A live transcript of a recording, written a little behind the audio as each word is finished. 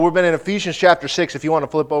We've been in Ephesians chapter 6, if you want to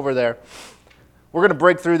flip over there. We're going to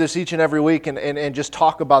break through this each and every week and just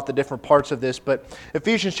talk about the different parts of this. But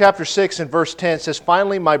Ephesians chapter 6 and verse 10 says,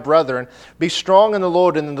 "Finally, my brethren, be strong in the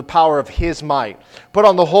Lord and in the power of His might. Put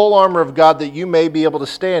on the whole armor of God that you may be able to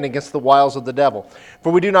stand against the wiles of the devil.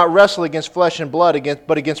 For we do not wrestle against flesh and blood,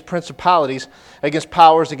 but against principalities, against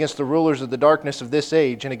powers, against the rulers of the darkness of this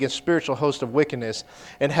age, and against spiritual hosts of wickedness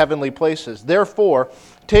in heavenly places. Therefore,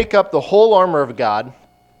 take up the whole armor of God,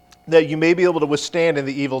 that you may be able to withstand in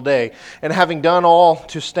the evil day. And having done all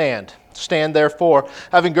to stand, stand therefore,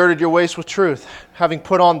 having girded your waist with truth, having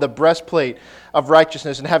put on the breastplate of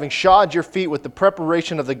righteousness, and having shod your feet with the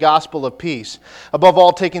preparation of the gospel of peace. Above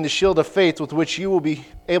all, taking the shield of faith, with which you will be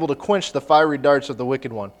able to quench the fiery darts of the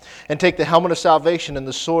wicked one. And take the helmet of salvation and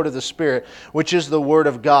the sword of the Spirit, which is the word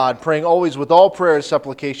of God, praying always with all prayer and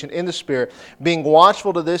supplication in the Spirit, being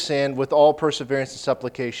watchful to this end with all perseverance and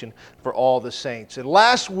supplication for all the saints." And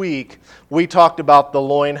last week, we talked about the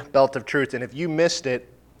loin belt of truth. And if you missed it,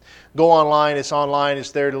 go online.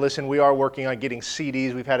 It's there to listen. We are working on getting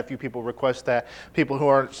CDs. We've had a few people request that, people who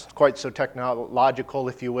aren't quite so technological,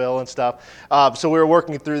 if you will, and stuff. So we were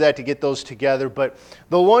working through that to get those together. But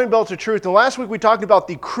the loin belt of truth, and last week we talked about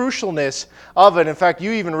the crucialness of it. In fact,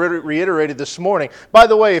 you even reiterated this morning. By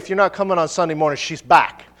the way, if you're not coming on Sunday morning, she's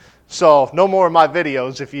back. So no more of my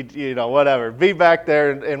videos if you know, whatever. Be back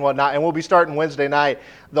there and whatnot. And we'll be starting Wednesday night,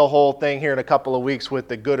 the whole thing here in a couple of weeks with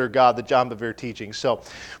the Gooder God, the John Bevere teaching.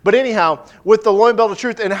 But anyhow, with the loin belt of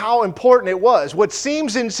truth and how important it was, what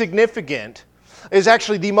seems insignificant is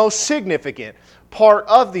actually the most significant part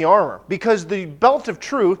of the armor. Because the belt of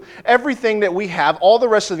truth, everything that we have, all the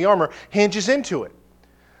rest of the armor, hinges into it.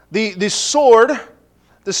 The sword,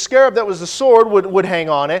 the scarab that was the sword would hang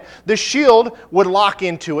on it. The shield would lock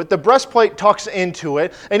into it. The breastplate tucks into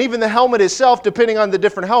it. And even the helmet itself, depending on the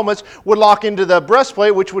different helmets, would lock into the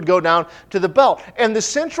breastplate, which would go down to the belt. And the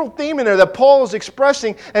central theme in there that Paul is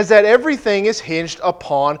expressing is that everything is hinged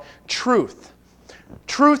upon truth.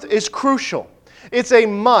 Truth is crucial. It's a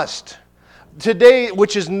must. Today,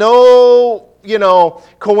 which is no,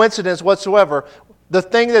 coincidence whatsoever, the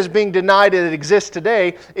thing that's being denied that it exists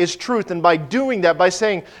today is truth. And by doing that, by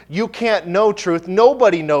saying you can't know truth,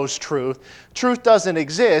 nobody knows truth, truth doesn't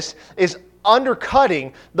exist, is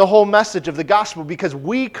undercutting the whole message of the gospel, because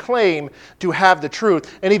we claim to have the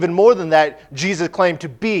truth. And even more than that, Jesus claimed to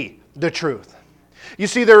be the truth. You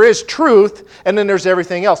see, there is truth, and then there's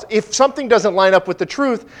everything else. If something doesn't line up with the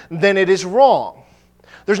truth, then it is wrong.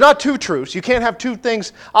 There's not two truths. You can't have two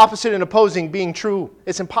things opposite and opposing being true.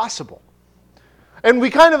 It's impossible. And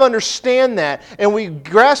we kind of understand that, and we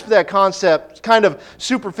grasp that concept kind of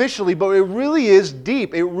superficially, but it really is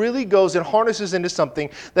deep. It really goes and harnesses into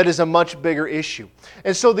something that is a much bigger issue.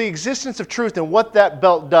 And so the existence of truth and what that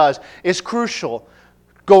belt does is crucial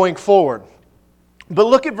going forward. But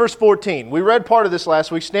look at verse 14. We read part of this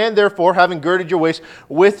last week. "Stand therefore, having girded your waist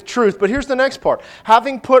with truth." But here's the next part.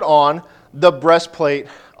 "Having put on the breastplate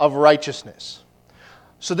of righteousness."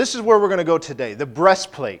 So this is where we're going to go today, the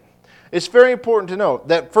breastplate. It's very important to know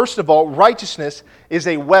that, first of all, righteousness is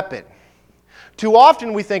a weapon. Too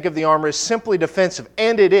often we think of the armor as simply defensive,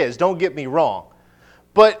 and it is, don't get me wrong.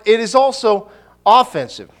 But it is also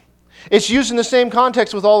offensive. It's used in the same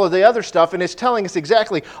context with all of the other stuff, and it's telling us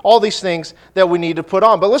exactly all these things that we need to put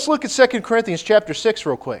on. But let's look at 2 Corinthians chapter 6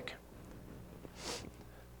 real quick.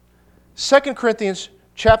 2 Corinthians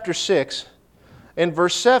chapter 6 and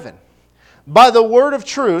verse 7. "By the word of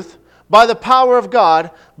truth, by the power of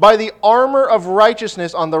God, by the armor of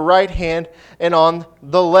righteousness on the right hand and on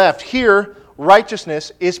the left." Here,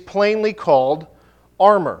 righteousness is plainly called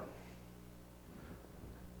armor.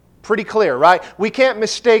 Pretty clear, right? We can't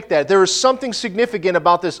mistake that. There is something significant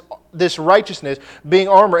about this righteousness being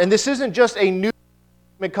armor. And this isn't just a new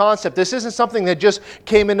concept. This isn't something that just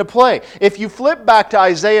came into play. If you flip back to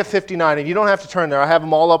Isaiah 59, and you don't have to turn there, I have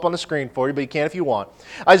them all up on the screen for you, but you can if you want.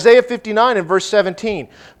 Isaiah 59 and verse 17.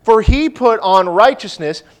 "For he put on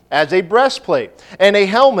righteousness as a breastplate, and a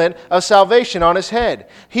helmet of salvation on his head.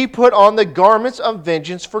 He put on the garments of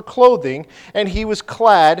vengeance for clothing, and he was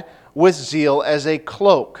clad with zeal as a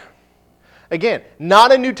cloak." Again,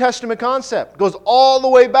 not a New Testament concept. It goes all the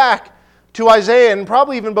way back to Isaiah, and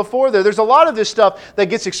probably even before there. There's a lot of this stuff that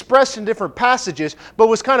gets expressed in different passages, but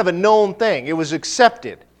was kind of a known thing. It was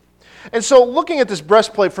accepted. And so looking at this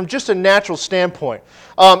breastplate from just a natural standpoint,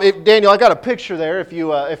 Daniel, I got a picture there, if you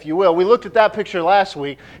will. We looked at that picture last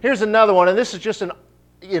week. Here's another one, and this is just an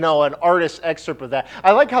artist's excerpt of that.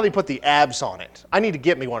 I like how they put the abs on it. I need to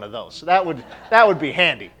get me one of those. So that would be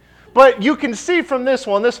handy. But you can see from this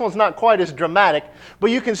one's not quite as dramatic, but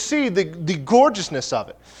you can see the gorgeousness of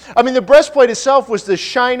it. I mean, the breastplate itself was the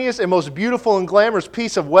shiniest and most beautiful and glamorous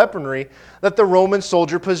piece of weaponry that the Roman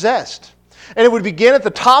soldier possessed. And it would begin at the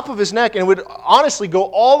top of his neck and it would honestly go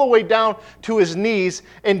all the way down to his knees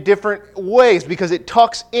in different ways because it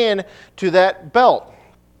tucks in to that belt.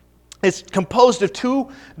 It's composed of two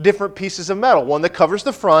different pieces of metal, one that covers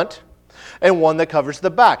the front and one that covers the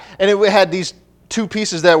back. And it had these two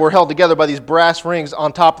pieces that were held together by these brass rings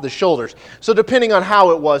on top of the shoulders. So depending on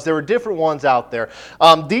how it was, there were different ones out there.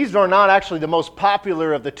 These are not actually the most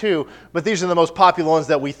popular of the two, but these are the most popular ones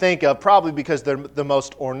that we think of, probably because they're the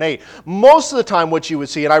most ornate. Most of the time what you would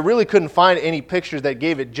see, and I really couldn't find any pictures that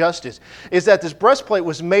gave it justice, is that this breastplate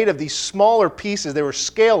was made of these smaller pieces. They were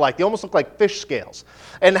scale-like. They almost looked like fish scales,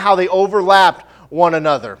 and how they overlapped one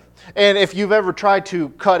another. And if you've ever tried to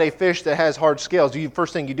cut a fish that has hard scales, the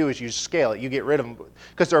first thing you do is you scale it. You get rid of them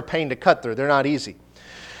because they're a pain to cut through. They're not easy.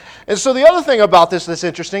 And so the other thing about this that's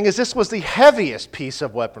interesting is this was the heaviest piece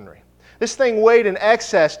of weaponry. This thing weighed in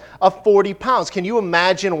excess of 40 pounds. Can you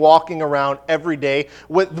imagine walking around every day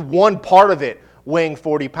with one part of it weighing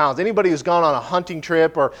 40 pounds? Anybody who's gone on a hunting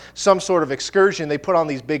trip or some sort of excursion, they put on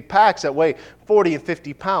these big packs that weigh 40 and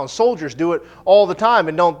 50 pounds. Soldiers do it all the time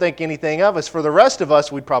and don't think anything of us. For the rest of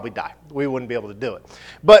us, we'd probably die. We wouldn't be able to do it.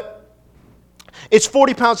 But it's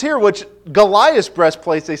 40 pounds here, which Goliath's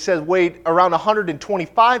breastplates, they said, weighed around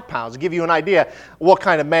 125 pounds. To give you an idea what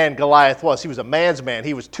kind of man Goliath was. He was a man's man.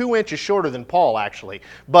 He was 2 inches shorter than Paul, actually,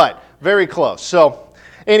 but very close. So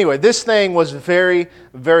anyway, this thing was very,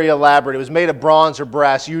 very elaborate. It was made of bronze or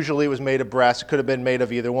brass. Usually it was made of brass. It could have been made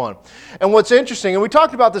of either one. And what's interesting, and we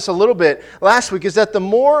talked about this a little bit last week, is that the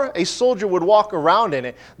more a soldier would walk around in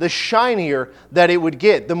it, the shinier that it would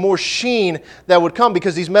get, the more sheen that would come,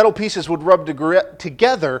 because these metal pieces would rub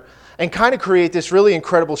together and kind of create this really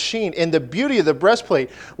incredible sheen. And the beauty of the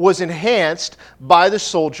breastplate was enhanced by the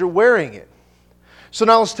soldier wearing it. So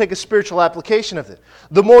now let's take a spiritual application of it.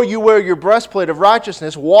 The more you wear your breastplate of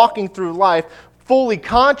righteousness, walking through life fully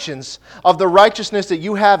conscious of the righteousness that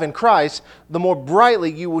you have in Christ, the more brightly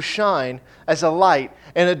you will shine as a light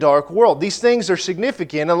in a dark world. These things are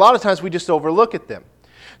significant, and a lot of times we just overlook at them.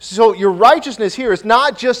 So your righteousness here is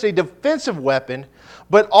not just a defensive weapon,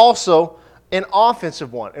 but also an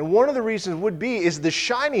offensive one. And one of the reasons would be is the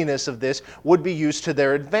shininess of this would be used to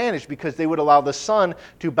their advantage because they would allow the sun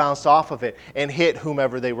to bounce off of it and hit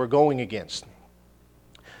whomever they were going against.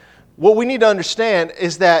 What we need to understand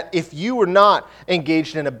is that if you were not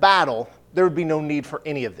engaged in a battle, there would be no need for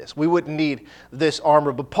any of this. We wouldn't need this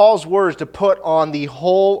armor. But Paul's words to put on the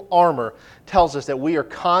whole armor tells us that we are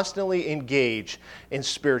constantly engaged in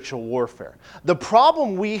spiritual warfare. The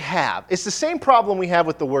problem we have, it's the same problem we have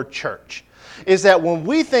with the word church, is that when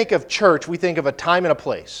we think of church, we think of a time and a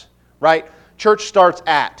place, right? Church starts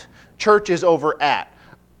at. Church is over at.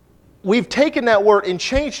 We've taken that word and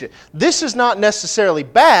changed it. This is not necessarily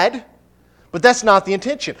bad, but that's not the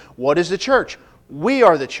intention. What is the church? We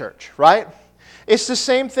are the church, right? It's the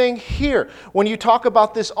same thing here. When you talk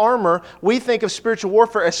about this armor, we think of spiritual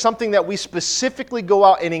warfare as something that we specifically go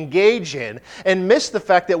out and engage in and miss the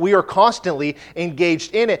fact that we are constantly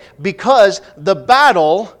engaged in it because the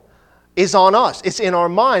battle is on us. It's in our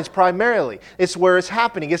minds primarily. It's where it's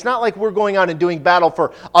happening. It's not like we're going out and doing battle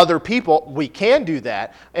for other people. We can do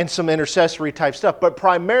that and some intercessory type stuff, but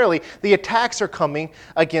primarily the attacks are coming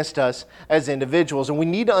against us as individuals. And we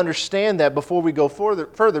need to understand that before we go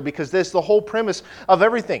further because this is the whole premise of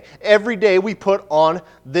everything. Every day we put on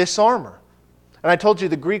this armor. And I told you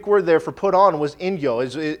the Greek word there for put on was ingyo.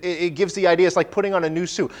 It gives the idea it's like putting on a new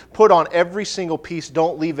suit. Put on every single piece.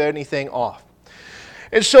 Don't leave anything off.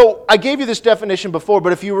 And so I gave you this definition before,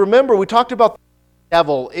 but if you remember, we talked about the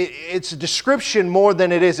devil. It's a description more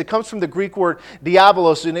than it is. It comes from the Greek word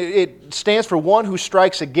diabolos, and it stands for one who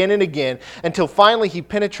strikes again and again until finally he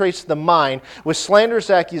penetrates the mind with slanderous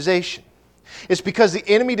accusation. It's because the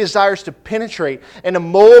enemy desires to penetrate and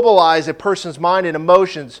immobilize a person's mind and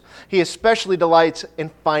emotions. He especially delights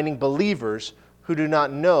in finding believers who do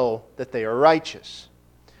not know that they are righteous.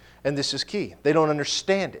 And this is key. They don't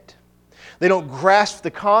understand it. They don't grasp the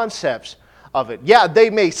concepts of it. Yeah, they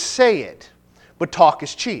may say it, but talk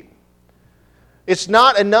is cheap. It's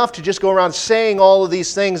not enough to just go around saying all of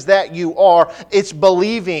these things that you are. It's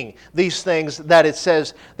believing these things that it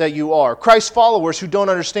says that you are. Christ's followers who don't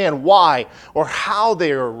understand why or how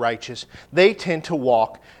they are righteous, they tend to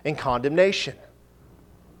walk in condemnation.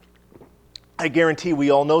 I guarantee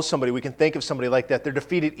we all know somebody, we can think of somebody like that. They're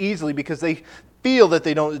defeated easily because they feel that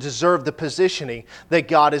they don't deserve the positioning that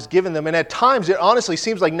God has given them. And at times, it honestly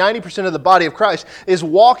seems like 90% of the body of Christ is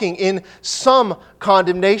walking in some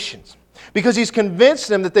condemnations because He's convinced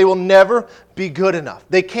them that they will never be good enough.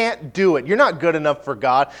 They can't do it. You're not good enough for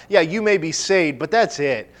God. Yeah, you may be saved, but that's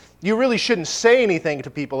it. You really shouldn't say anything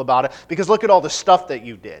to people about it because look at all the stuff that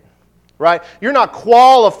you did. Right? You're not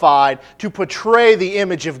qualified to portray the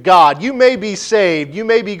image of God. You may be saved, you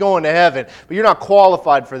may be going to heaven, but you're not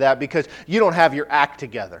qualified for that because you don't have your act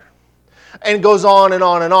together. And it goes on and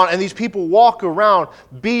on and on. And these people walk around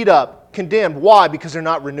beat up, condemned. Why? Because they're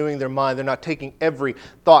not renewing their mind. They're not taking every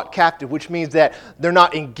thought captive, which means that they're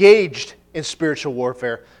not engaged in spiritual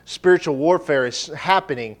warfare. Spiritual warfare is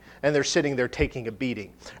happening and they're sitting there taking a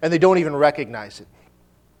beating. And they don't even recognize it.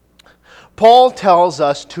 Paul tells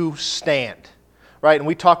us to stand, right? And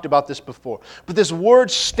we talked about this before. But this word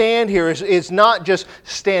stand here is not just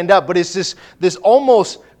stand up, but it's this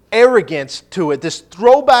almost arrogance to it. This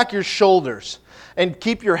throw back your shoulders and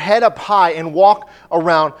keep your head up high and walk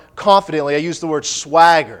around confidently. I use the word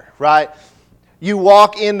swagger, right? You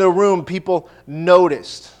walk in the room, people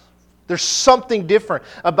notice. There's something different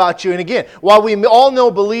about you. And again, while we all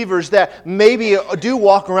know believers that maybe do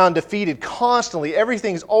walk around defeated constantly,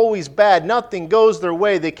 everything's always bad, nothing goes their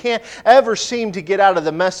way, they can't ever seem to get out of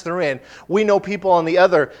the mess they're in, we know people on the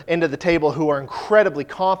other end of the table who are incredibly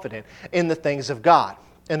confident in the things of God.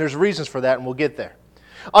 And there's reasons for that, and we'll get there.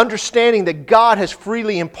 Understanding that God has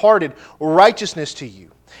freely imparted righteousness to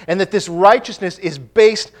you, and that this righteousness is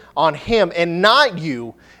based on Him and not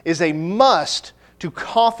you, is a must to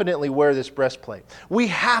confidently wear this breastplate. We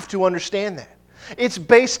have to understand that. It's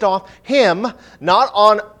based off Him, not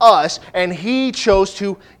on us, and He chose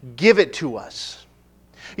to give it to us.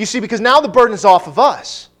 You see, because now the burden is off of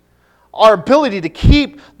us. Our ability to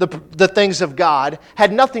keep the things of God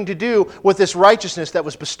had nothing to do with this righteousness that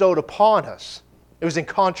was bestowed upon us. It was in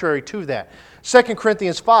contrary to that. 2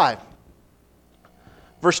 Corinthians 5,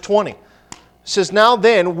 verse 20. Says, now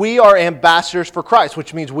then, we are ambassadors for Christ,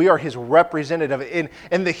 which means we are His representative.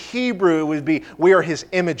 In the Hebrew, it would be, we are His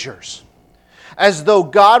imagers. As though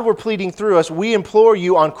God were pleading through us, we implore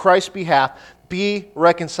you on Christ's behalf, be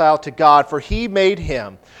reconciled to God. For He made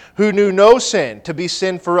Him, who knew no sin, to be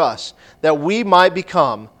sin for us, that we might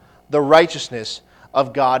become the righteousness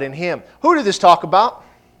of God in Him. Who did this talk about?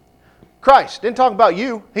 Christ. Didn't talk about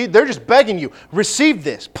you. They're just begging you, receive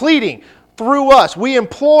this, pleading through us. We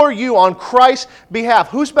implore you on Christ's behalf.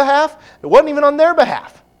 Whose behalf? It wasn't even on their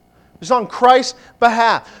behalf. It was on Christ's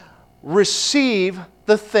behalf. Receive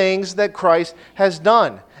the things that Christ has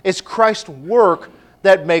done. It's Christ's work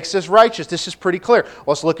that makes us righteous. This is pretty clear.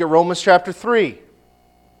 Let's look at Romans chapter 3.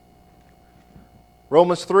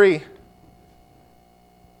 Romans 3,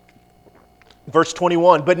 verse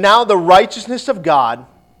 21. But now the righteousness of God,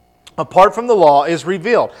 apart from the law, is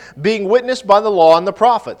revealed, being witnessed by the law and the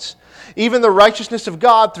prophets, even the righteousness of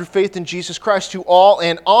God through faith in Jesus Christ to all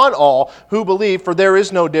and on all who believe, for there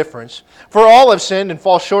is no difference. For all have sinned and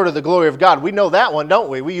fall short of the glory of God. We know that one, don't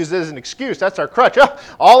we? We use it as an excuse. That's our crutch.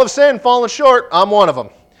 All have sinned, fallen short. I'm one of them.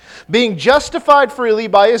 Being justified freely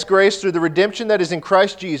by His grace through the redemption that is in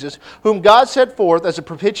Christ Jesus, whom God set forth as a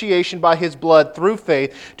propitiation by His blood through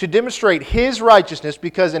faith, to demonstrate His righteousness,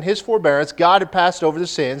 because in His forbearance God had passed over the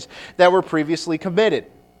sins that were previously committed,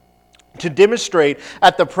 to demonstrate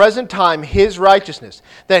at the present time His righteousness,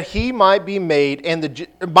 that He might be made and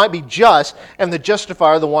might be just and the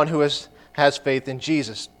justifier of the one who has faith in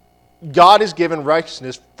Jesus. God has given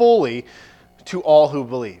righteousness fully to all who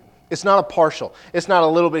believe. It's not a partial. It's not a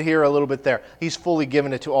little bit here, a little bit there. He's fully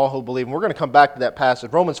given it to all who believe. And we're going to come back to that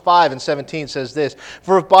passage. Romans 5 and 17 says this,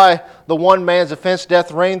 for if by the one man's offense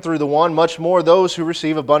death reigned through the one, much more those who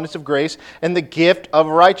receive abundance of grace and the gift of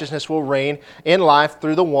righteousness will reign in life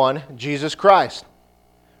through the one, Jesus Christ.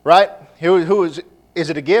 Right? Who is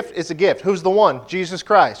it a gift? It's a gift. Who's the one? Jesus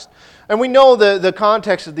Christ. And we know the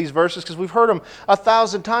context of these verses because we've heard them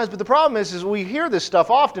 1,000 times. But the problem is we hear this stuff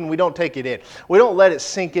often, we don't take it in. We don't let it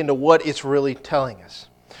sink into what it's really telling us.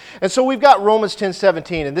 And so we've got Romans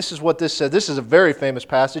 10:17, and this is what this says. This is a very famous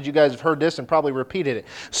passage. You guys have heard this and probably repeated it.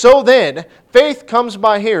 So then, faith comes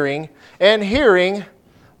by hearing, and hearing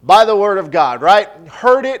by the word of God, right?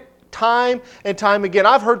 Heard it time and time again.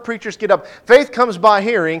 I've heard preachers get up. Faith comes by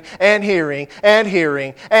hearing and hearing and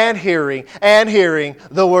hearing and hearing and hearing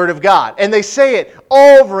the Word of God. And they say it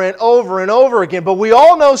over and over and over again. But we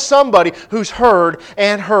all know somebody who's heard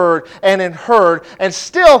and heard and heard, and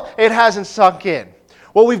still it hasn't sunk in.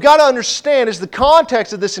 What we've got to understand is the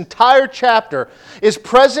context of this entire chapter is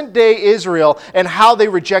present-day Israel and how they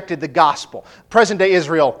rejected the gospel. Present-day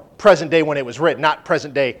Israel present day when it was written, not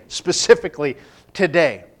present day specifically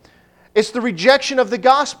today. It's the rejection of the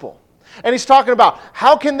gospel. And he's talking about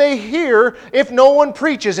how can they hear if no one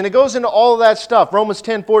preaches? And it goes into all of that stuff. Romans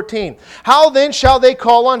 10:14. How then shall they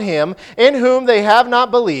call on him in whom they have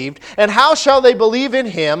not believed? And how shall they believe in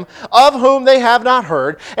him of whom they have not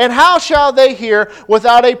heard? And how shall they hear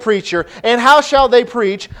without a preacher? And how shall they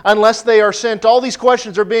preach unless they are sent? All these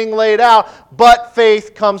questions are being laid out. But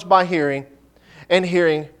faith comes by hearing, and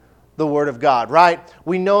hearing the word of God, right?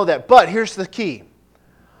 We know that. But here's the key.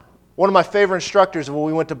 One of my favorite instructors when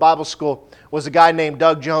we went to Bible school was a guy named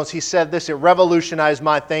Doug Jones. He said this, it revolutionized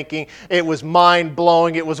my thinking. It was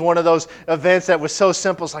mind-blowing. It was one of those events that was so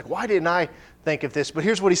simple. It's like, why didn't I think of this? But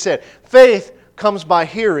here's what he said. Faith comes by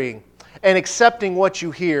hearing and accepting what you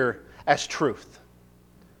hear as truth.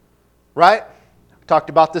 Right? We talked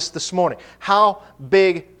about this morning. How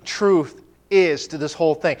big truth is to this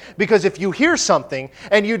whole thing. Because if you hear something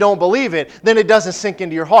and you don't believe it, then it doesn't sink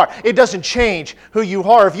into your heart. It doesn't change who you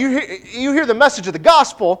are. If you hear the message of the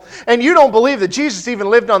gospel and you don't believe that Jesus even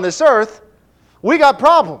lived on this earth, we got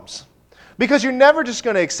problems. Because you're never just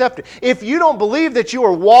going to accept it. If you don't believe that you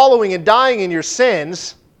are wallowing and dying in your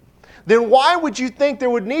sins, then why would you think there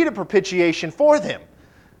would need a propitiation for them?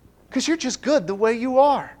 Because you're just good the way you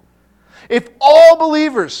are. If all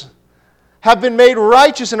believers have been made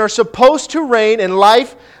righteous and are supposed to reign in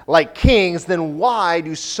life like kings, then why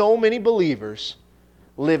do so many believers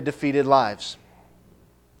live defeated lives?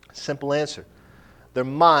 Simple answer. Their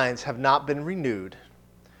minds have not been renewed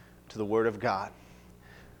to the Word of God.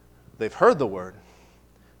 They've heard the Word,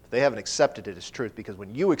 but they haven't accepted it as truth, because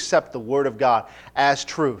when you accept the Word of God as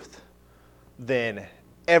truth, then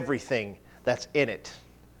everything that's in it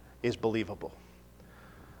is believable.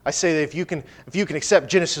 I say that if you can accept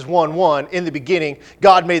Genesis 1:1, in the beginning,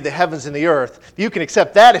 God made the heavens and the earth. If you can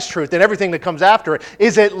accept that as truth, then everything that comes after it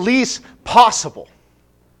is at least possible.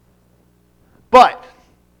 But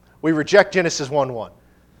we reject Genesis 1:1.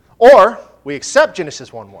 Or we accept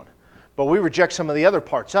Genesis 1:1, but we reject some of the other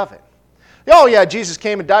parts of it. Oh yeah, Jesus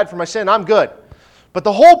came and died for my sin, I'm good. But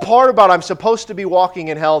the whole part about I'm supposed to be walking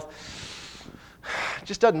in health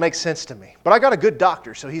just doesn't make sense to me. But I got a good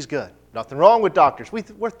doctor, so he's good. Nothing wrong with doctors.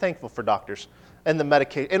 We're thankful for doctors and the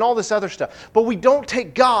medication and all this other stuff. But we don't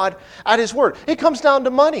take God at His word. It comes down to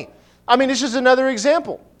money. I mean, it's just another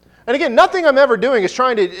example. And again, nothing I'm ever doing is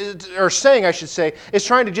trying to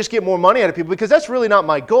just get more money out of people, because that's really not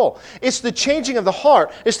my goal. It's the changing of the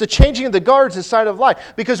heart. It's the changing of the guards inside of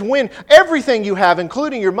life. Because when everything you have,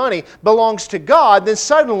 including your money, belongs to God, then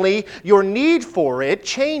suddenly your need for it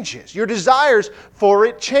changes. Your desires for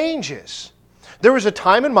it changes. There was a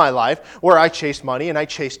time in my life where I chased money, and I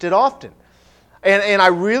chased it often. And I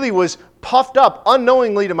really was puffed up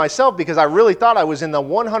unknowingly to myself, because I really thought I was in the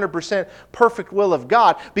 100% perfect will of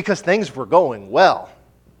God, because things were going well.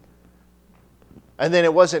 And then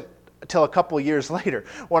it wasn't until a couple of years later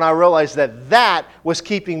when I realized that that was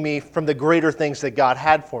keeping me from the greater things that God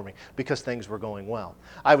had for me, because things were going well.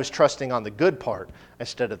 I was trusting on the good part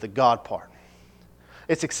instead of the God part.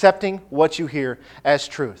 It's accepting what you hear as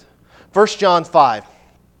truth. 1 John 5,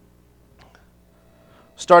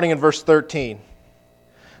 starting in verse 13,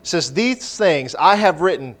 says, "These things I have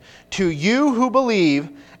written to you who believe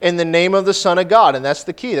in the name of the Son of God." And that's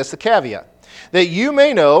the key, that's the caveat. "That you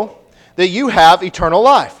may know that you have eternal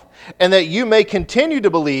life, and that you may continue to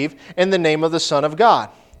believe in the name of the Son of God.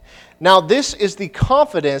 Now this is the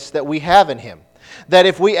confidence that we have in Him, that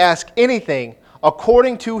if we ask anything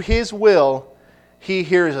according to His will, He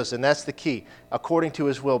hears us." And that's the key, according to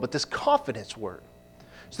His will. But this confidence word,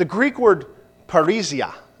 it's the Greek word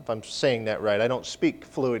parisia, if I'm saying that right. I don't speak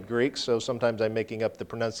fluid Greek, so sometimes I'm making up the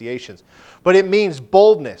pronunciations. But it means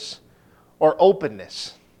boldness or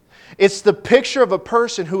openness. It's the picture of a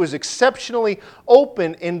person who is exceptionally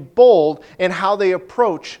open and bold in how they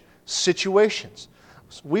approach situations.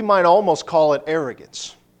 We might almost call it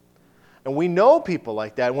arrogance. And we know people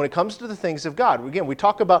like that when it comes to the things of God. Again, we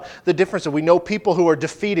talk about the difference that we know people who are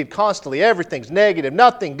defeated constantly. Everything's negative.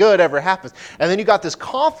 Nothing good ever happens. And then you got this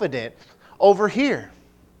confident over here.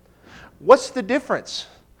 What's the difference?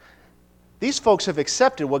 These folks have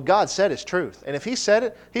accepted what God said is truth. And if He said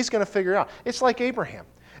it, He's going to figure it out. It's like Abraham.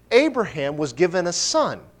 Abraham was given a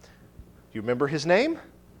son. Do you remember his name?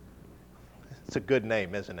 It's a good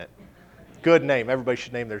name, isn't it? Good name. Everybody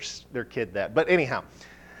should name their kid that. But anyhow,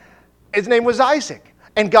 his name was Isaac.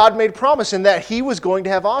 And God made a promise in that he was going to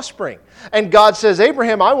have offspring. And God says,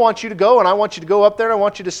 "Abraham, I want you to go, and I want you to go up there, and I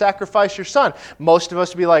want you to sacrifice your son." Most of us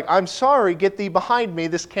would be like, "I'm sorry, get thee behind me,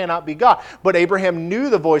 this cannot be God." But Abraham knew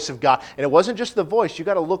the voice of God. And it wasn't just the voice. You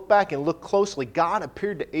got to look back and look closely. God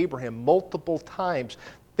appeared to Abraham multiple times,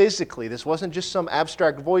 physically. This wasn't just some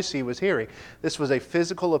abstract voice he was hearing. This was a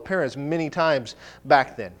physical appearance many times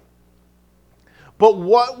back then. But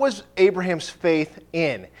what was Abraham's faith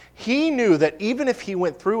in? He knew that even if he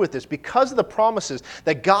went through with this, because of the promises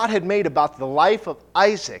that God had made about the life of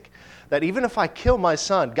Isaac, that even if I kill my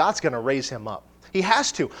son, God's going to raise him up. He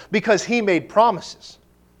has to, because he made promises.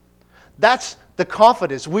 That's the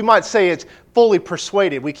confidence. We might say it's fully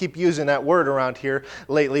persuaded. We keep using that word around here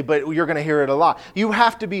lately, but you're going to hear it a lot. You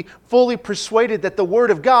have to be fully persuaded that the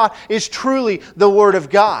Word of God is truly the Word of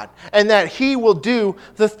God, and that He will do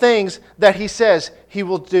the things that He says He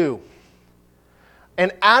will do.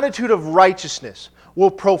 An attitude of righteousness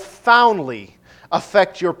will profoundly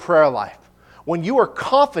affect your prayer life. When you are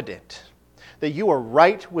confident that you are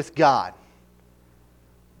right with God,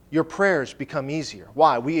 your prayers become easier.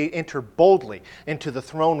 Why? We enter boldly into the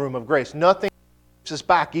throne room of grace. Nothing keeps us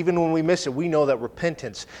back. Even when we miss it, we know that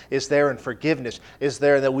repentance is there and forgiveness is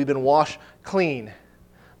there, that we've been washed clean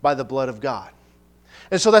by the blood of God.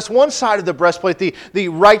 And so that's one side of the breastplate, the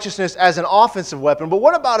righteousness as an offensive weapon. But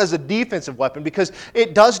what about as a defensive weapon? Because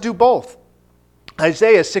it does do both.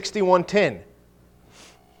 Isaiah 61:10.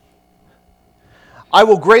 I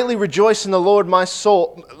will greatly rejoice in the Lord, my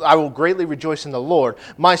soul. I will greatly rejoice in the Lord.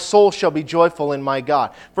 My soul shall be joyful in my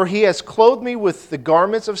God. For He has clothed me with the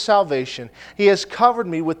garments of salvation. He has covered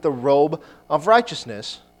me with the robe of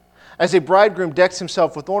righteousness. As a bridegroom decks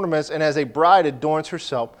himself with ornaments, and as a bride adorns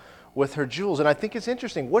herself with her jewels. And I think it's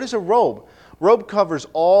interesting. What is a robe? Robe covers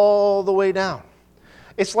all the way down.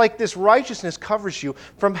 It's like this righteousness covers you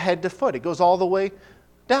from head to foot. It goes all the way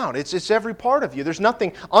down. It's every part of you. There's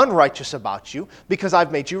nothing unrighteous about you because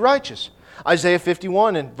I've made you righteous. Isaiah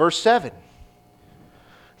 51 and verse 7.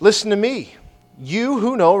 Listen to me, you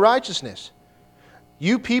who know righteousness,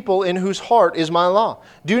 you people in whose heart is my law.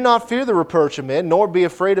 Do not fear the reproach of men, nor be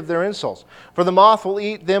afraid of their insults. For the moth will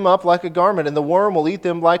eat them up like a garment, and the worm will eat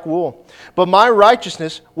them like wool. But my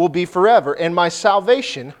righteousness will be forever, and my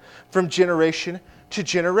salvation from generation to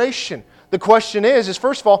generation. The question is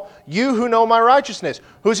first of all, you who know my righteousness.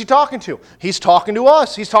 Who's he talking to? He's talking to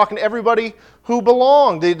us. He's talking to everybody who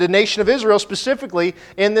belonged, the nation of Israel specifically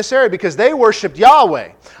in this area, because they worshiped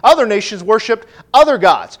Yahweh. Other nations worshiped other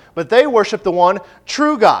gods, but they worshiped the one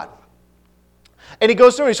true God. And he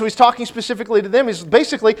goes through, so he's talking specifically to them. He's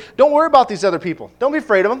basically, don't worry about these other people. Don't be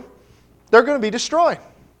afraid of them. They're going to be destroyed.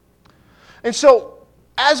 And so,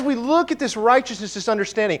 as we look at this righteousness, this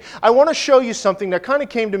understanding, I want to show you something that kind of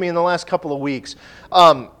came to me in the last couple of weeks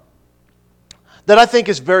that I think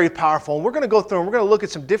is very powerful. And we're going to go through and we're going to look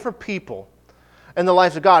at some different people in the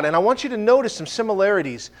life of God. And I want you to notice some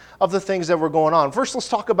similarities of the things that were going on. First, let's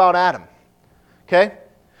talk about Adam. Okay?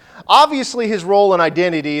 Obviously, his role and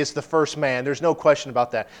identity is the first man. There's no question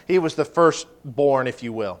about that. He was the firstborn, if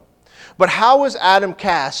you will. But how was Adam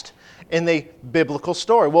cast in the biblical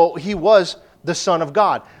story? Well, he was the Son of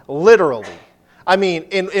God, literally. I mean,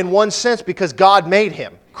 in one sense, because God made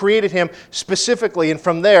him, created him specifically, and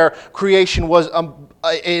from there, creation was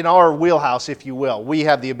in our wheelhouse, if you will. We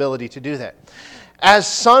have the ability to do that. As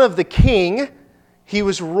son of the king, he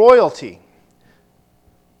was royalty.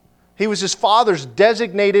 He was his father's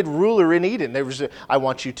designated ruler in Eden. I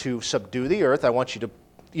want you to subdue the earth. I want you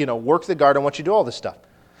to, work the garden. I want you to do all this stuff.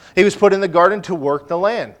 He was put in the garden to work the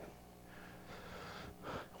land.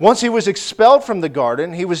 Once he was expelled from the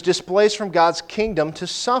garden, he was displaced from God's kingdom to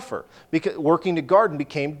suffer. Because working the garden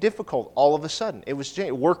became difficult all of a sudden. It was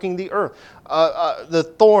working the earth.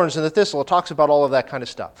 The thorns and the thistle, it talks about all of that kind of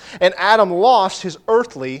stuff. And Adam lost his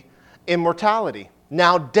earthly immortality.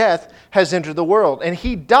 Now death has entered the world. And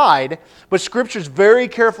he died, but Scripture is very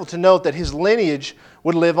careful to note that his lineage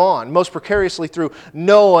would live on, most precariously through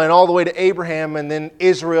Noah and all the way to Abraham and then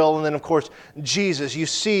Israel and then, of course, Jesus. You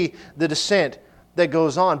see the descent that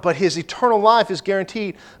goes on, but his eternal life is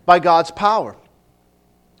guaranteed by God's power.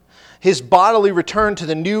 His bodily return to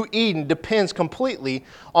the new Eden depends completely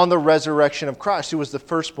on the resurrection of Christ, who was the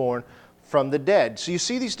firstborn from the dead. So you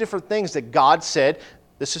see these different things that God said,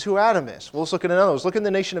 this is who Adam is. Well, let's look at another. Let's look at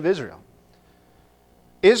the nation of Israel.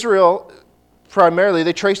 Israel, primarily,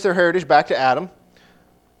 they trace their heritage back to Adam,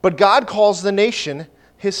 but God calls the nation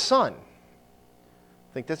his son.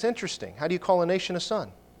 I think that's interesting. How do you call a nation a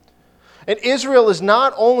son? And Israel is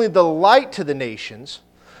not only the light to the nations,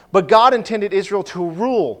 but God intended Israel to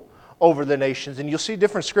rule over the nations. And you'll see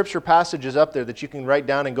different scripture passages up there that you can write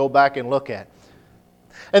down and go back and look at.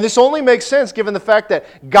 And this only makes sense given the fact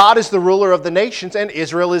that God is the ruler of the nations and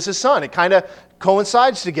Israel is his son. It kind of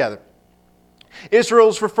coincides together. Israel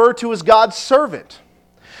is referred to as God's servant.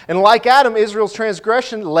 And like Adam, Israel's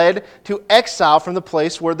transgression led to exile from the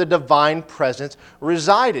place where the divine presence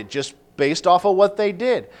resided, just based off of what they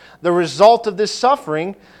did. The result of this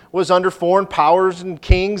suffering was under foreign powers and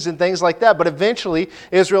kings and things like that. But eventually,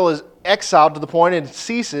 Israel is exiled to the point it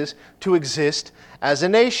ceases to exist as a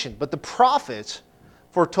nation. But the prophets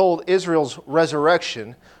foretold Israel's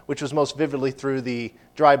resurrection, which was most vividly through the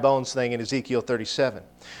dry bones thing in Ezekiel 37.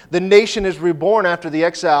 The nation is reborn after the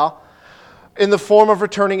exile in the form of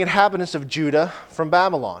returning inhabitants of Judah from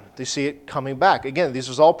Babylon. They see it coming back. Again, this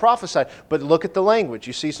was all prophesied, but look at the language.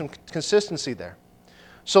 You see some consistency there.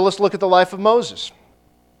 So let's look at the life of Moses.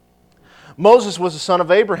 Moses was a son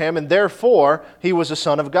of Abraham, and therefore he was a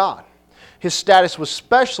son of God. His status was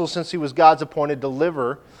special since he was God's appointed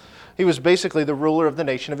deliverer. He was basically the ruler of the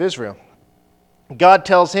nation of Israel. God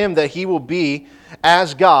tells him that he will be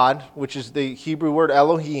as God, which is the Hebrew word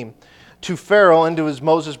Elohim, to Pharaoh and to his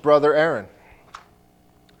Moses brother Aaron.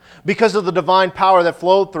 Because of the divine power that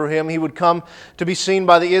flowed through him, he would come to be seen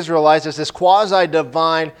by the Israelites as this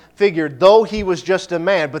quasi-divine figure, though he was just a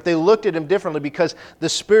man. But they looked at him differently because the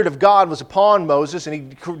Spirit of God was upon Moses and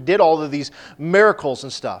he did all of these miracles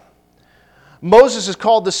and stuff. Moses is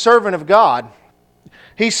called the servant of God.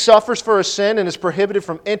 He suffers for his sin and is prohibited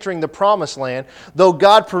from entering the promised land, though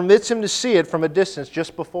God permits him to see it from a distance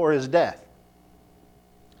just before his death.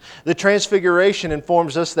 The Transfiguration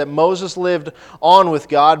informs us that Moses lived on with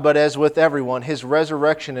God, but as with everyone, his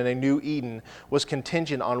resurrection in a new Eden was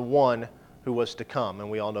contingent on one who was to come,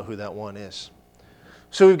 and we all know who that one is.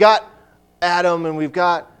 So we've got Adam, and we've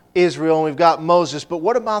got Israel, and we've got Moses, but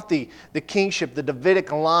what about the kingship, the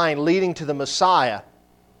Davidic line leading to the Messiah?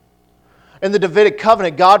 In the Davidic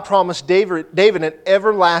covenant, God promised David an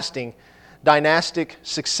everlasting dynastic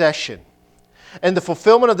succession. And the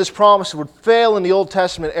fulfillment of this promise would fail in the Old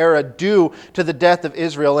Testament era due to the death of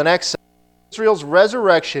Israel in exile. Israel's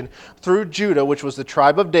resurrection through Judah, which was the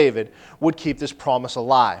tribe of David, would keep this promise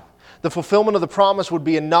alive. The fulfillment of the promise would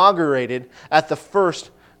be inaugurated at the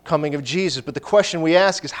first coming of Jesus. But the question we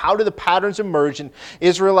ask is, how do the patterns emerge in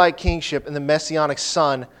Israelite kingship and the messianic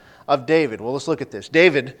son of David? Well, let's look at this.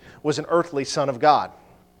 David was an earthly son of God.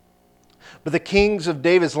 But the kings of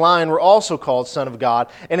David's line were also called son of God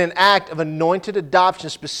in an act of anointed adoption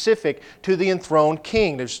specific to the enthroned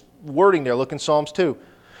king. There's wording there. Look in Psalms 2.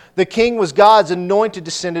 The king was God's anointed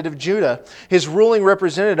descendant of Judah. His ruling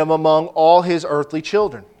represented him among all his earthly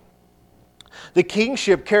children. The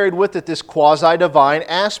kingship carried with it this quasi-divine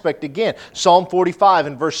aspect again. Psalm 45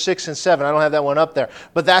 in verse 6 and 7. I don't have that one up there,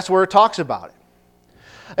 but that's where it talks about it.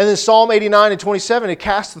 And then Psalm 89 and 27, it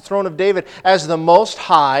casts the throne of David as the most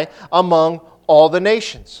high among all the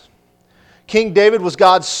nations. King David was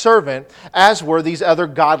God's servant, as were these other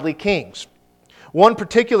godly kings. One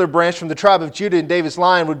particular branch from the tribe of Judah in David's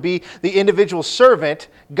line would be the individual servant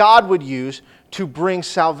God would use to bring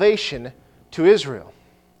salvation to Israel.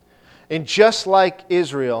 And just like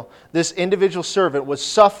Israel, this individual servant would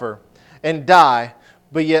suffer and die,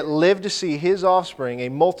 but yet live to see his offspring, a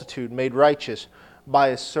multitude, made righteous by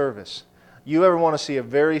his service. You ever want to see a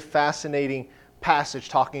very fascinating passage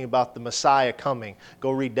talking about the Messiah coming?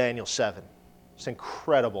 Go read Daniel 7. It's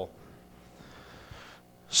incredible.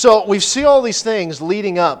 So we see all these things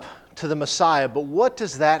leading up to the Messiah, but what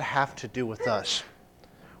does that have to do with us?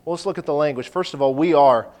 Well, let's look at the language. First of all, we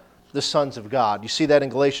are the sons of God. You see that in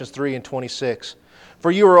Galatians 3 and 26.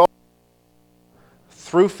 For you are all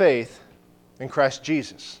through faith in Christ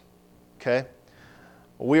Jesus. Okay?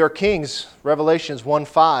 We are kings, Revelations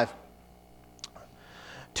 1:5.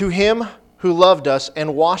 To him who loved us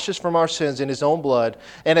and washed us from our sins in his own blood,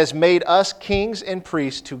 and has made us kings and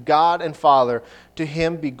priests to God and Father, to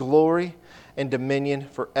him be glory and dominion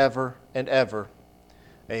forever and ever.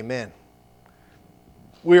 Amen.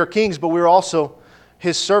 We are kings, but we are also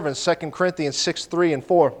his servants. 2 Corinthians 6:3 and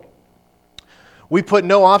 4. We put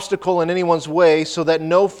no obstacle in anyone's way so that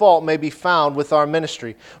no fault may be found with our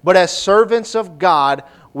ministry. But as servants of God,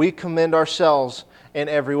 we commend ourselves in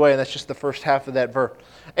every way. And that's just the first half of that verse.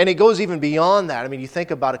 And it goes even beyond that. I mean, you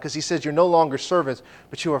think about it, because he says you're no longer servants,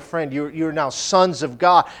 but you are a friend. You're now sons of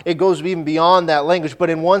God. It goes even beyond that language. But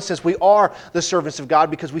in one sense, we are the servants of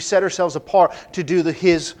God because we set ourselves apart to do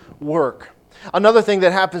his work. Another thing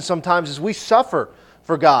that happens sometimes is we suffer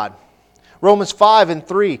for God. Romans 5 and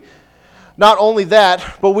 3. Not only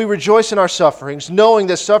that, but we rejoice in our sufferings, knowing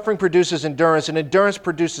that suffering produces endurance, and endurance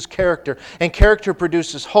produces character, and character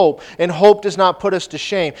produces hope, and hope does not put us to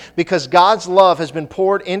shame, because God's love has been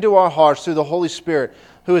poured into our hearts through the Holy Spirit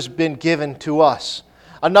who has been given to us.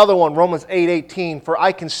 Another one, Romans 8:18, for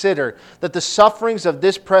I consider that the sufferings of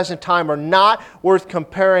this present time are not worth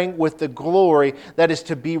comparing with the glory that is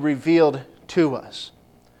to be revealed to us.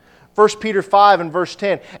 1 Peter 5 and verse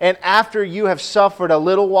 10, and after you have suffered a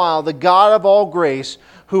little while, the God of all grace,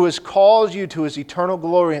 who has called you to His eternal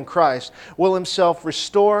glory in Christ, will Himself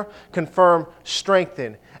restore, confirm,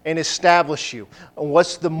 strengthen, and establish you. And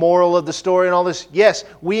what's the moral of the story and all this? Yes,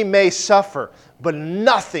 we may suffer, but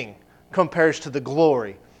nothing compares to the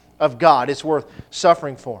glory of God. It's worth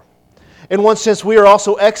suffering for. In one sense, we are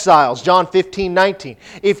also exiles. John 15:19.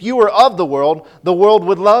 If you were of the world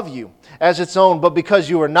would love you as its own, but because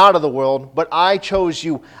you are not of the world, but I chose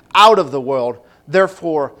you out of the world,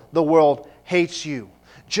 therefore the world hates you.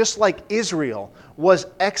 Just like Israel was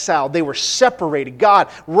exiled, they were separated. God,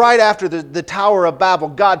 right after the Tower of Babel,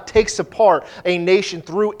 God takes apart a nation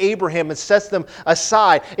through Abraham and sets them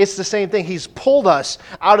aside. It's the same thing. He's pulled us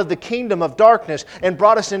out of the kingdom of darkness and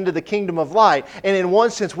brought us into the kingdom of light. And in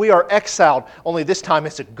one sense, we are exiled, only this time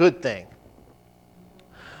it's a good thing.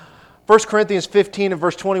 1 Corinthians 15 and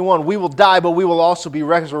verse 21, we will die, but we will also be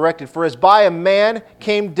resurrected. For as by a man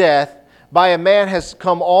came death, by a man has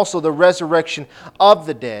come also the resurrection of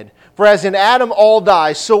the dead. For as in Adam all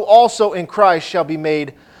die, so also in Christ shall be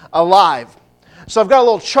made alive. So I've got a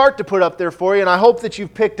little chart to put up there for you, and I hope that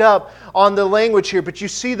you've picked up on the language here. But you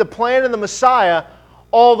see the plan of the Messiah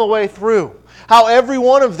all the way through. How every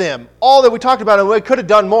one of them, all that we talked about, and we could have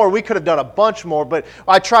done more, we could have done a bunch more, but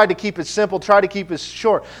I tried to keep it simple, tried to keep it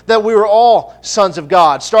short, that we were all sons of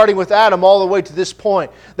God, starting with Adam all the way to this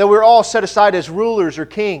point, that we're all set aside as rulers or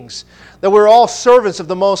kings, that we're all servants of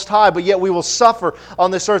the Most High, but yet we will suffer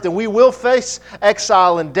on this earth, and we will face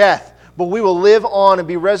exile and death, but we will live on and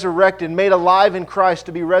be resurrected, made alive in Christ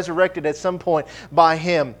to be resurrected at some point by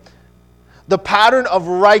Him. The pattern of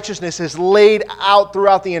righteousness is laid out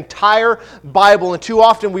throughout the entire Bible, and too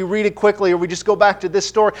often we read it quickly or we just go back to this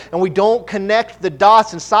story and we don't connect the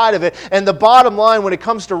dots inside of it. And the bottom line when it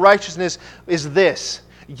comes to righteousness is this: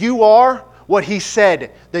 you are what He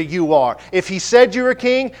said that you are. If He said you're a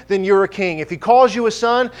king, then you're a king. If He calls you a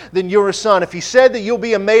son, then you're a son. If He said that you'll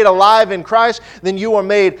be made alive in Christ, then you are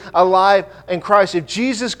made alive in Christ. If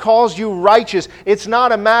Jesus calls you righteous, it's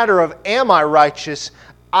not a matter of am I righteous?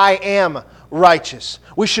 I am righteous.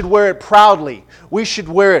 We should wear it proudly. We should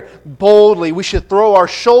wear it boldly. We should throw our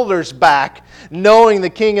shoulders back, knowing the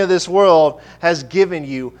King of this world has given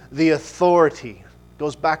you the authority.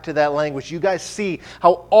 Goes back to that language. You guys see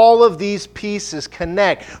how all of these pieces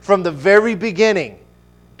connect from the very beginning.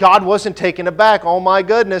 God wasn't taken aback. Oh my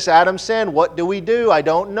goodness, Adam sinned. What do we do? I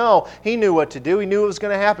don't know. He knew what to do. He knew it was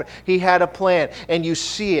going to happen. He had a plan. And you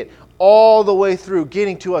see it all the way through,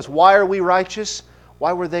 getting to us. Why are we righteous?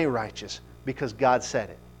 Why were they righteous? Because God said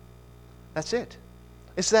it. That's it.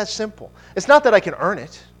 It's that simple. It's not that I can earn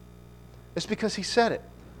it. It's because He said it.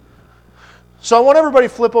 So I want everybody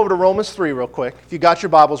to flip over to Romans 3 real quick. If you got your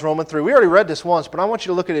Bibles, Romans 3. We already read this once, but I want you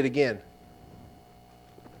to look at it again.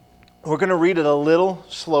 We're going to read it a little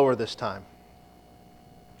slower this time.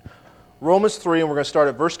 Romans 3, and we're going to start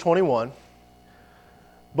at verse 21.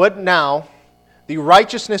 But now, the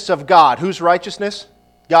righteousness of God. Whose righteousness?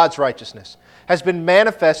 God's righteousness has been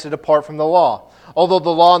manifested apart from the law. Although the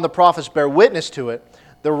law and the prophets bear witness to it,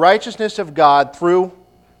 the righteousness of God through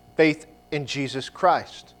faith in Jesus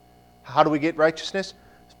Christ. How do we get righteousness?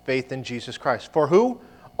 Faith in Jesus Christ. For who?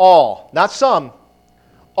 All. Not some.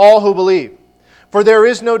 All who believe. For there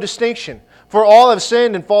is no distinction. For all have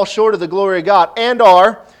sinned and fall short of the glory of God and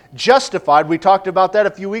are justified. We talked about that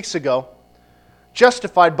a few weeks ago.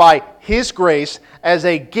 Justified by His grace as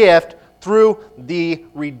a gift through the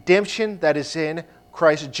redemption that is in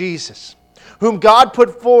Christ Jesus, whom God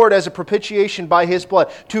put forward as a propitiation by His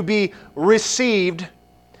blood, to be received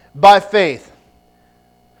by faith.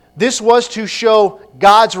 This was to show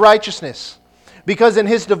God's righteousness, because in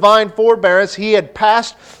His divine forbearance He had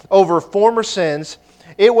passed over former sins.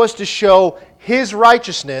 It was to show His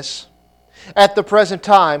righteousness at the present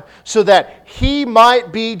time, so that He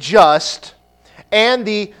might be just and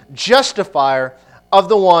the justifier of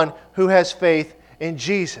the one who has faith in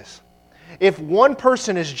Jesus. If one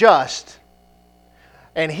person is just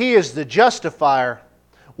and He is the justifier,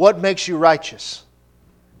 what makes you righteous?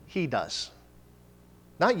 He does.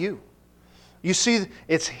 Not you. You see,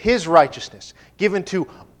 it's His righteousness given to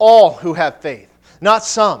all who have faith, not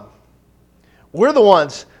some. We're the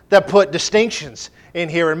ones that put distinctions in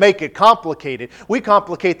here and make it complicated. We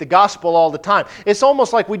complicate the gospel all the time. It's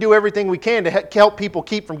almost like we do everything we can to help people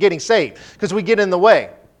keep from getting saved because we get in the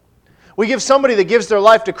way. We give somebody that gives their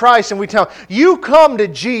life to Christ and we tell them, you come to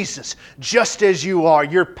Jesus just as you are.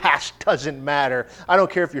 Your past doesn't matter. I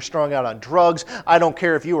don't care if you're strung out on drugs. I don't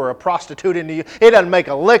care if you were a prostitute. It doesn't make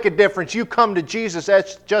a lick of difference. You come to Jesus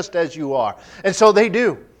just as you are. And so they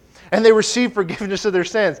do. and they receive forgiveness of their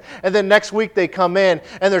sins. And then next week they come in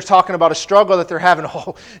and they're talking about a struggle that they're having.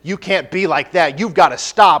 Oh, you can't be like that. You've got to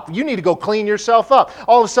stop. You need to go clean yourself up.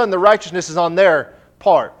 All of a sudden the righteousness is on their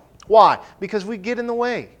part. Why? Because we get in the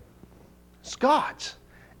way. It's God's.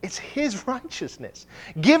 It's His righteousness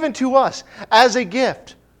given to us as a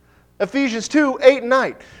gift. Ephesians 2, 8 and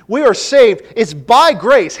 9. We are saved. It's by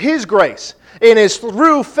grace, His grace, and it's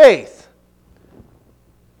through faith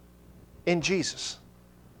in Jesus.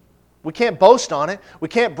 We can't boast on it. We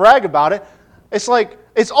can't brag about it.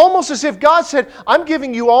 It's almost as if God said, I'm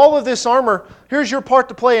giving you all of this armor. Here's your part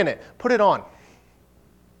to play in it. Put it on.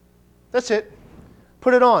 That's it.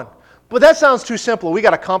 Put it on. But that sounds too simple. We got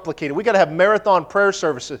to complicate it. We got to have marathon prayer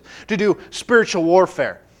services to do spiritual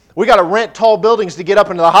warfare. We got to rent tall buildings to get up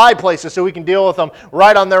into the high places so we can deal with them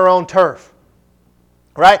right on their own turf.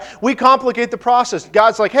 Right? We complicate the process.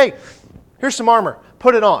 God's like, hey, here's some armor.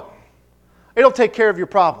 Put it on. It'll take care of your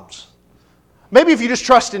problems. Maybe if you just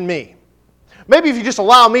trust in me. Maybe if you just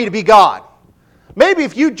allow me to be God. Maybe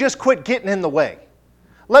if you just quit getting in the way.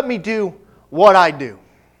 Let me do what I do.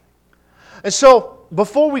 And so,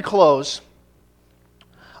 before we close,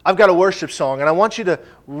 I've got a worship song, and I want you to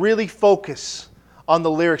really focus on the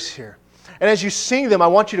lyrics here. And as you sing them, I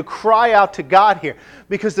want you to cry out to God here,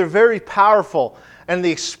 because they're very powerful and the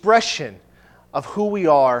expression of who we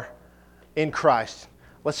are in Christ.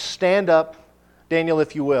 Let's stand up, Daniel,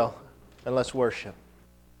 if you will, and let's worship.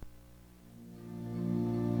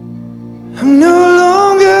 I'm no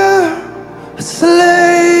longer a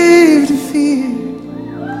slave to fear.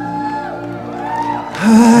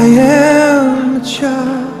 I am a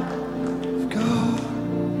child of God.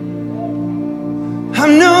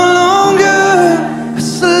 I'm no longer a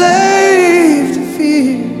slave to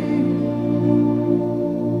fear.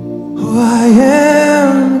 Oh, I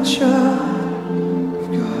am a child of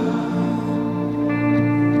God.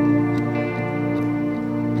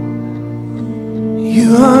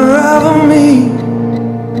 You unravel me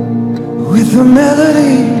with a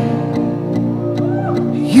melody.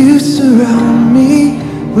 You surround me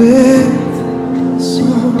with a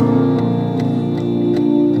song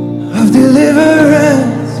of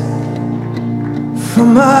deliverance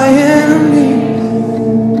from my enemies,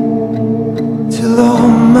 till all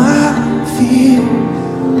my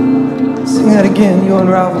fears. Sing that again. You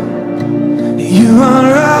unravel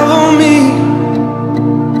me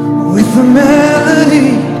with a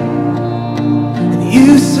melody, and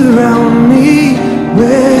you surround me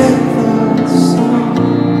with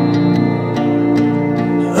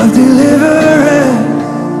of deliverance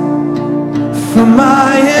from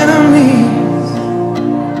my enemies,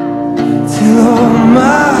 till all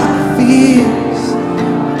my fears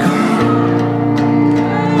gone.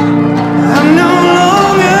 I'm no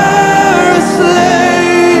longer a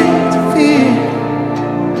slave to fear.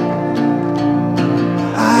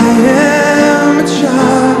 I am a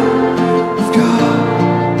child of God.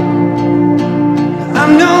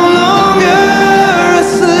 I'm no longer a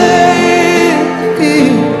slave to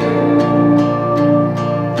fear.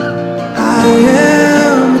 I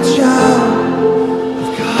am a child of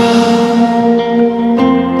God.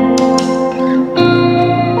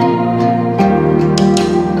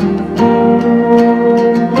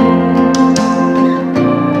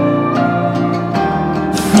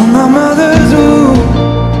 From my mother's womb,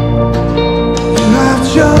 you have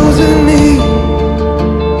chosen me.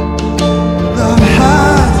 Love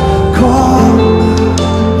has called my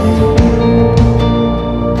name.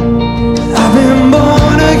 I've been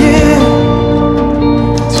born again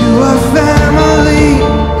to a family.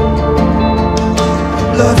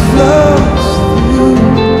 Blood flows through.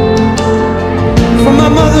 From my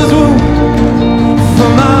mother's womb,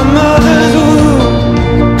 from my mother's womb,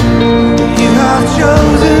 you have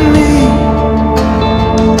chosen me.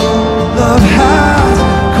 Love has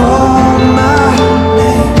called my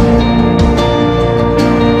name.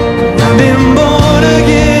 I've been born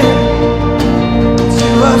again to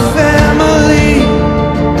a family.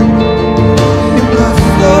 Your blood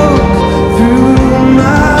flows through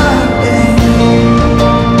my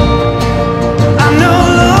veins.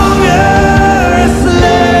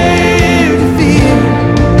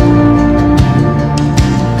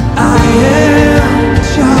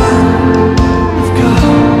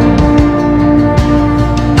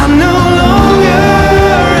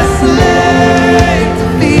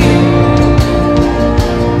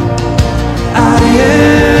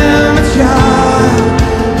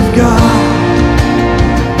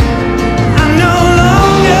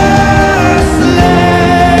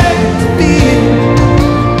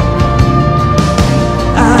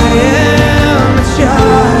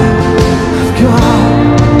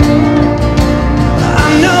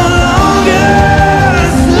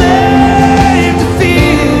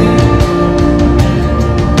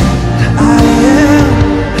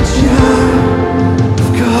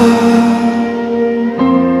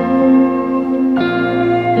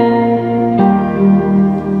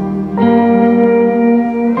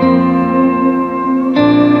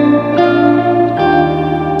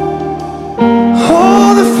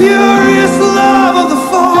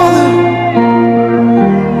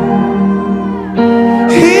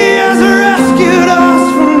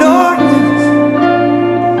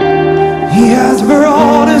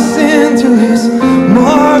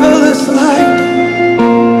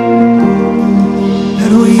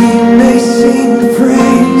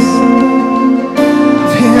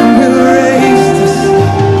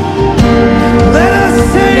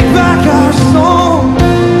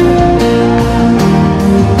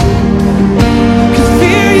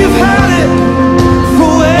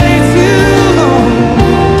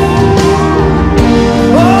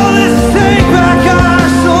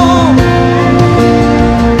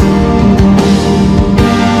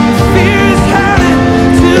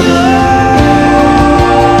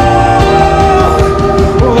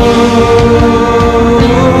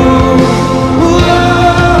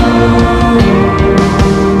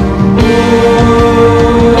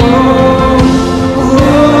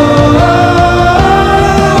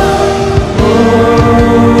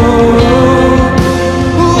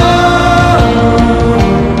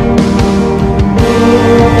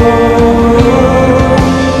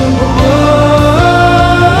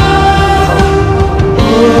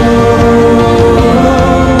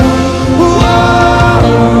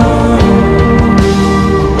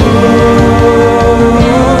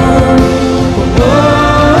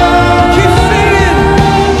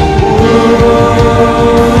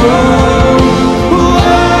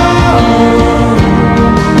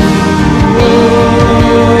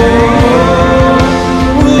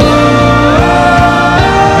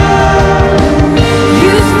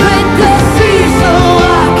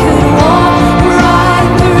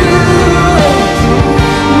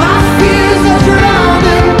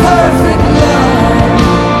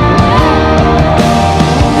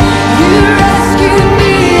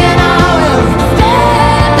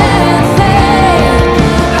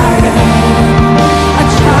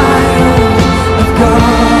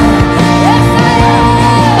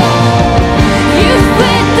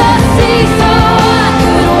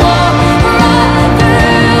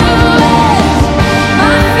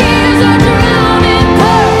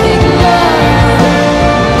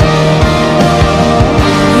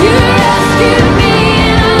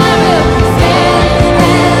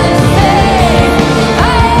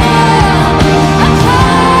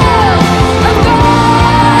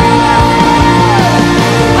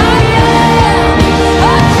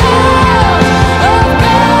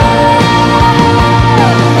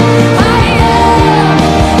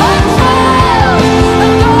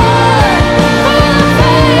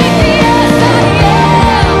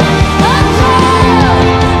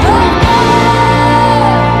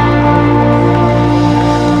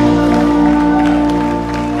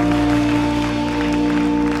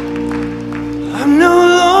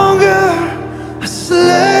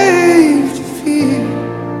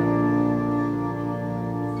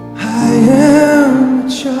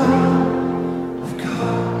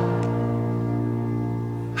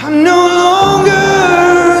 I'm no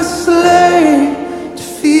longer a slave to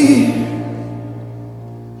fear.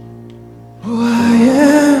 Oh, I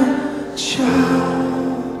am a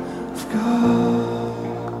child of God.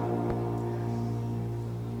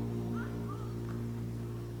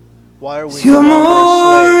 Why are we no You're longer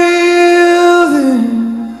more a real than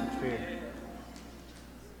slave to fear?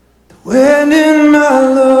 the wind in my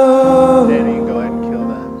love. Danny, you can go ahead and kill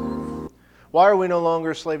that. Why are we no longer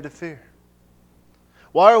a slave to fear?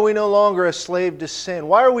 Why are we no longer a slave to sin?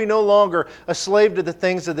 Why are we no longer a slave to the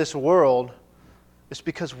things of this world? It's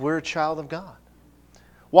because we're a child of God.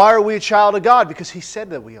 Why are we a child of God? Because He said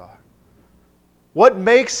that we are. What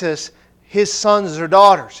makes us His sons or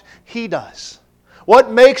daughters? He does.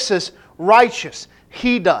 What makes us righteous?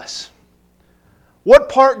 He does. What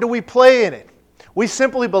part do we play in it? We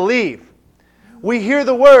simply believe. We hear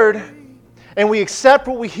the Word, and we accept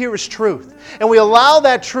what we hear as truth. And we allow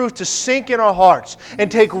that truth to sink in our hearts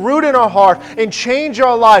and take root in our heart and change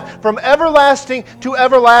our life from everlasting to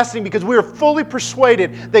everlasting, because we are fully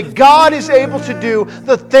persuaded that God is able to do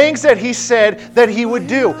the things that He said that He would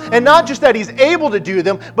do. And not just that He's able to do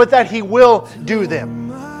them, but that He will do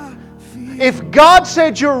them. If God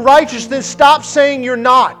said you're righteous, then stop saying you're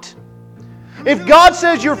not. If God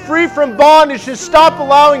says you're free from bondage, then stop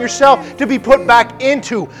allowing yourself to be put back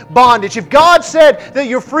into bondage. If God said that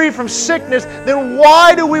you're free from sickness, then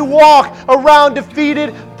why do we walk around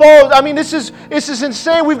defeated foes? I mean, this is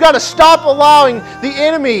insane. We've got to stop allowing the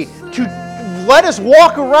enemy to let us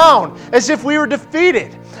walk around as if we were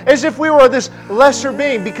defeated, as if we were this lesser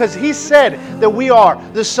being, because He said that we are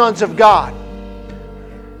the sons of God.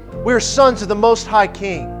 We are sons of the Most High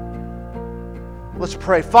King. Let's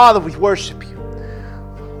pray. Father, we worship You.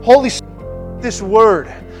 Holy Spirit, this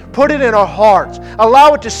Word, put it in our hearts.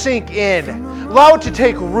 Allow it to sink in. Allow it to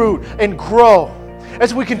take root and grow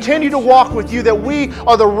as we continue to walk with You, that we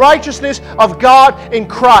are the righteousness of God in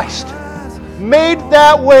Christ, made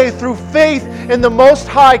that way through faith in the Most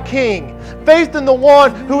High King, faith in the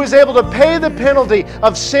one who is able to pay the penalty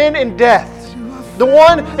of sin and death, the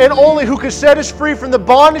one and only who can set us free from the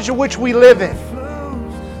bondage in which we live in.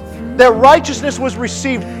 That righteousness was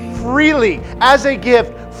received freely as a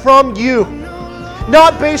gift from You,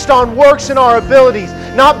 not based on works and our abilities,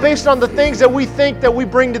 not based on the things that we think that we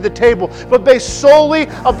bring to the table, but based solely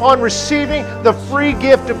upon receiving the free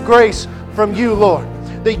gift of grace from You, Lord.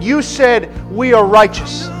 That You said we are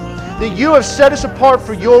righteous, that You have set us apart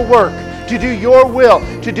for Your work, to do Your will,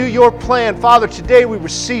 to do Your plan. Father, today we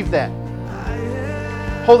receive that.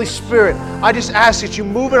 Holy Spirit, I just ask that You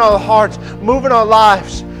move in our hearts, move in our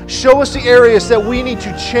lives. Show us the areas that we need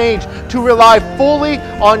to change, to rely fully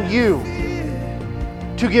on You,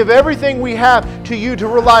 to give everything we have to You, to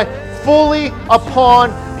rely fully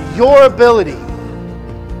upon Your ability.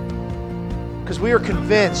 Because we are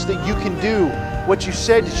convinced that You can do what You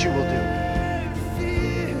said that You will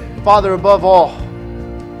do. Father, above all,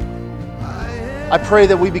 I pray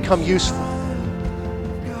that we become useful.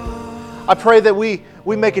 I pray that we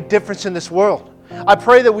make a difference in this world. I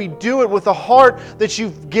pray that we do it with the heart that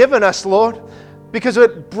You've given us, Lord, because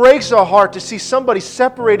it breaks our heart to see somebody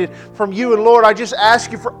separated from You. And Lord, I just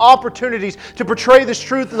ask You for opportunities to portray this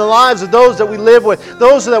truth in the lives of those that we live with,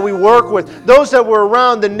 those that we work with, those that we're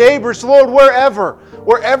around, the neighbors, Lord,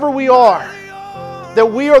 wherever we are,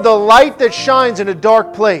 that we are the light that shines in a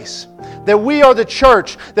dark place. That we are the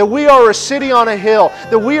church, that we are a city on a hill,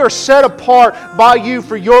 that we are set apart by You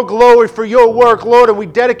for Your glory, for Your work, Lord, and we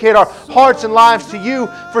dedicate our hearts and lives to You,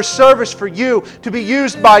 for service for You, to be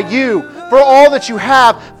used by You, for all that You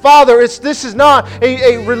have. Father, this is not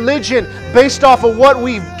a religion based off of what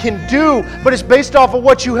we can do, but it's based off of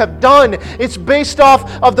what You have done. It's based off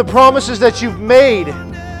of the promises that You've made.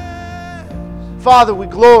 Father, we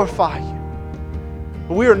glorify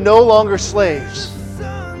You. We are no longer slaves.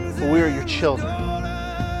 We are Your children.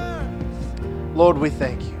 Lord, we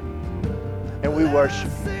thank You and we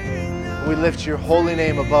worship You. And we lift Your holy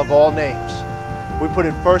name above all names. We put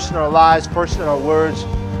it first in our lives, first in our words,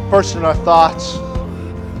 first in our thoughts.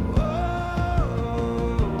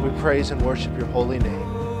 We praise and worship Your holy name.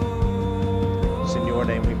 It's in Your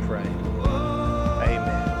name we pray.